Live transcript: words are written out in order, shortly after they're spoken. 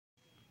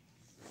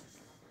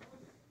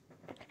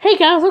Hey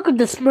guys, welcome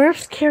to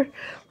Smurfs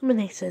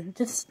elimination.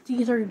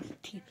 These are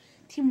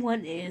team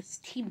 1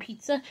 is Team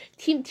Pizza,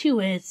 Team 2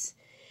 is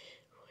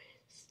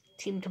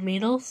Team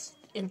Tomatoes,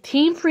 and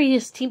Team 3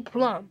 is Team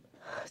Plum.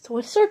 So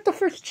let's start the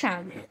first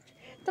challenge.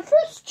 The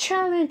first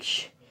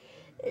challenge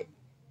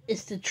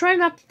is to try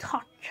not to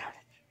talk challenge.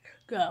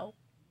 Go.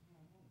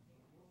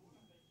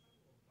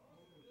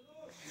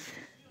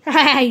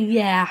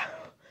 Yeah.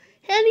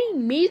 Any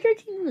major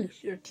team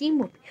lose, your team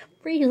will be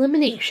free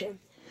elimination.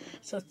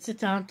 So let's sit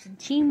down to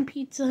Team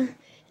Pizza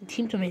and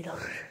Team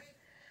Tomatoes.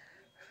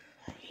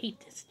 I hate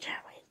this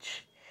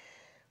challenge.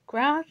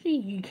 Gravity,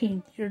 you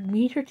can't. Your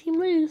major team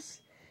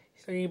lose,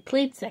 so you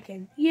played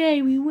second.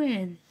 Yay, we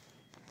win.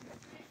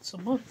 So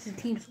both the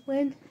teams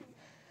win.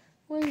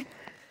 And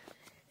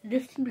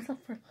this team is up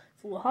for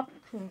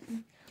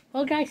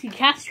well, guys, you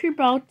cast your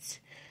votes.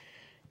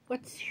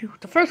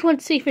 The first one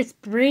safe is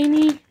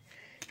Brainy.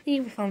 We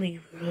found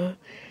the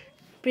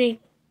Big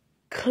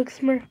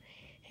Cooksmer,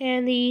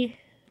 Handy,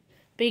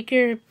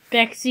 Baker,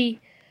 Bexy,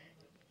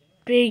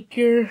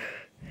 Baker,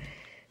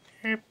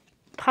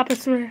 Papa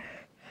Smurf.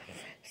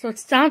 So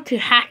it's down to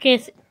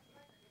Hackett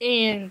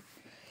and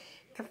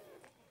the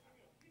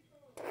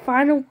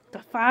final,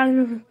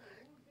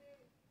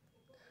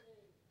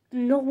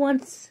 the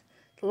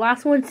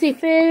last one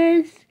safe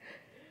is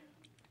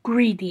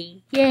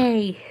Greedy.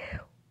 Yay.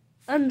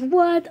 And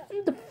what?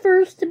 I'm the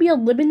first to be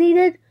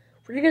eliminated?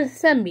 We're gonna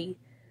send me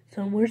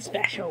somewhere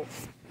special.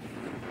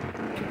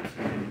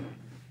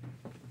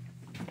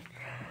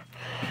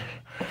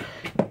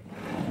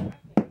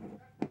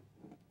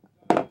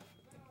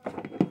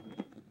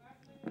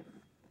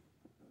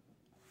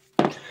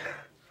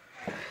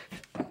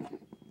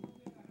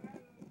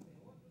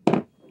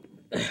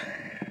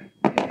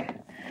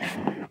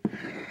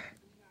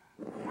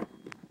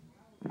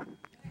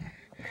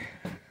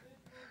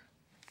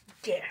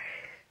 Yeah.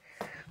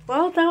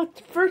 Well, that was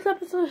the first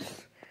episode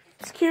of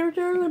this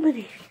character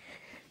eliminated.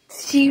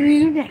 See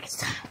you next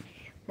time,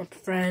 my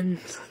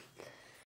friends.